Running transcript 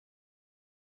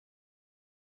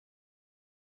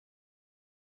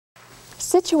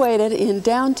Situated in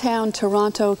downtown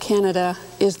Toronto, Canada,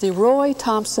 is the Roy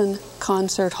Thomson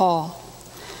Concert Hall.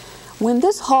 When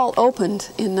this hall opened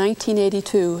in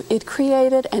 1982, it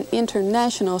created an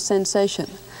international sensation,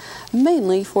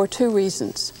 mainly for two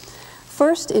reasons.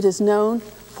 First, it is known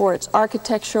for its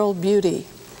architectural beauty,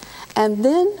 and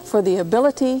then for the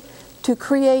ability to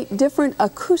create different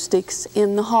acoustics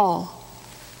in the hall.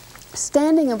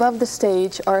 Standing above the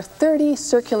stage are 30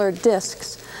 circular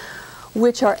discs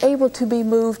which are able to be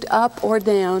moved up or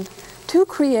down to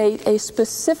create a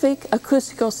specific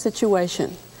acoustical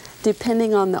situation,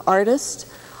 depending on the artist,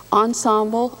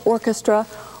 ensemble, orchestra,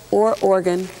 or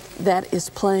organ that is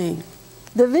playing.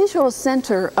 The visual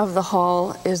center of the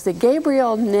hall is the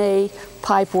Gabriel Kney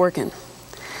pipe organ.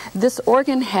 This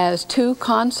organ has 2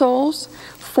 consoles,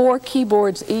 4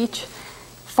 keyboards each,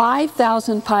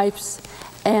 5,000 pipes,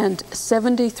 and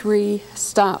 73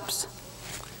 stops.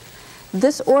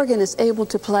 This organ is able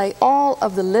to play all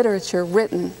of the literature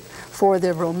written for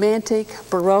the Romantic,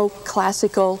 Baroque,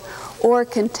 Classical, or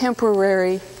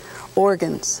contemporary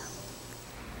organs.